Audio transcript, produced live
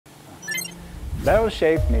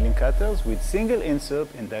barrel-shaped milling cutters with single-insert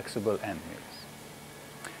indexable end mills.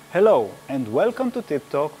 Hello and welcome to Tip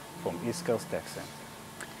Talk from ISCAR's Tech Center.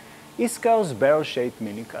 ISCAR's barrel-shaped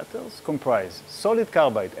milling cutters comprise solid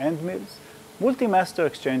carbide end mills, multi-master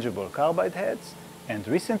exchangeable carbide heads, and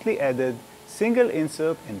recently added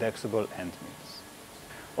single-insert indexable end mills.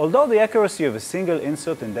 Although the accuracy of a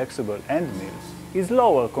single-insert indexable end mill is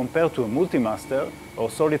lower compared to a multi-master or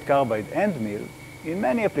solid carbide end mill, in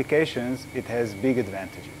many applications it has big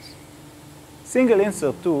advantages.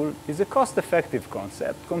 Single-insert tool is a cost-effective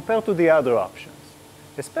concept compared to the other options,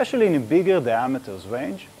 especially in a bigger diameters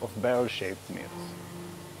range of barrel-shaped mills.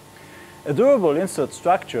 A durable insert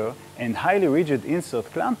structure and highly rigid insert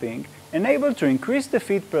clamping enable to increase the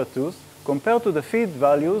feed per tooth compared to the feed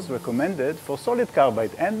values recommended for solid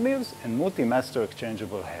carbide end mills and multi-master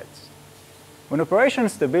exchangeable heads. When operation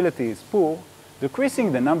stability is poor,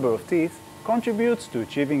 decreasing the number of teeth contributes to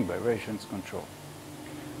achieving vibrations control.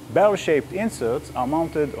 Barrel-shaped inserts are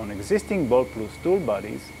mounted on existing ball-plus tool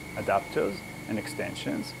bodies, adapters, and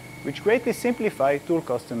extensions, which greatly simplify tool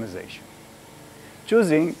customization.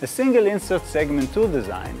 Choosing a single insert segment tool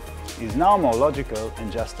design is now more logical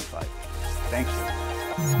and justified. Thank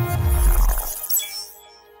you.